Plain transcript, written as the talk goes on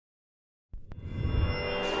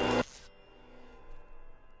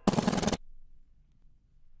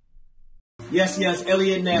Yes,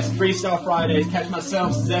 Elliot Ness, Freestyle Fridays. Catch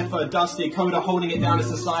myself, Zephyr, Dusty, Coda holding it down to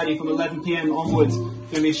society from 11 PM onwards.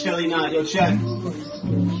 Gonna be Shelly Night, yo, check.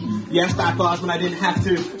 Yes, back bars when I didn't have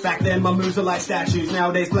to. Back then my moves are like statues.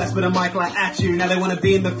 Nowadays blessed with a mic like at you. Now they want to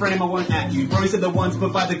be in the frame, I want at you. Bros are the ones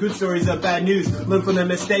provide the good stories of bad news. Learn from the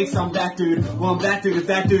mistakes, I'm that dude. Well, I'm that dude. If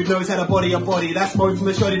that dude knows how to body a body, that's more from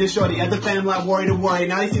the shorty to shorty. At the fam like worry to worry.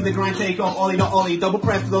 Now you see the grind take off, ollie to ollie. Double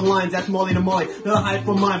press to the lines, that's molly to molly. Not hype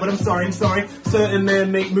for mine, but I'm sorry. Certain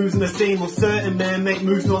men make moves in the scene. Well, certain men make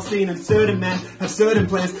moves not seen. And certain men have certain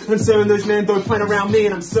plans. I'm certain those men don't plan around me.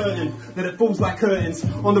 And I'm certain that it falls like curtains.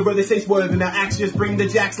 On the road they say swerving. Now acts just bring the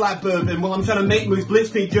jacks like bourbon. Well, I'm trying to make moves,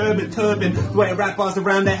 blitzkrieg, German, turban. The way I rap bars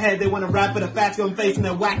around their head. They want to rap, but a fat's gon' face and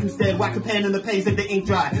they're whack instead. Whack a pen and the page, let the ink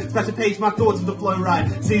dry. Scratch a page, my thoughts of the flow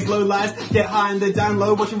right. Sees low lies, get high and they're down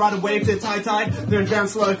low. Watch them ride a wave to the tide. They're down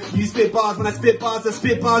slow. You spit bars, when I spit bars,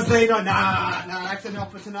 they not. Nah, action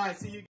off for tonight. See you.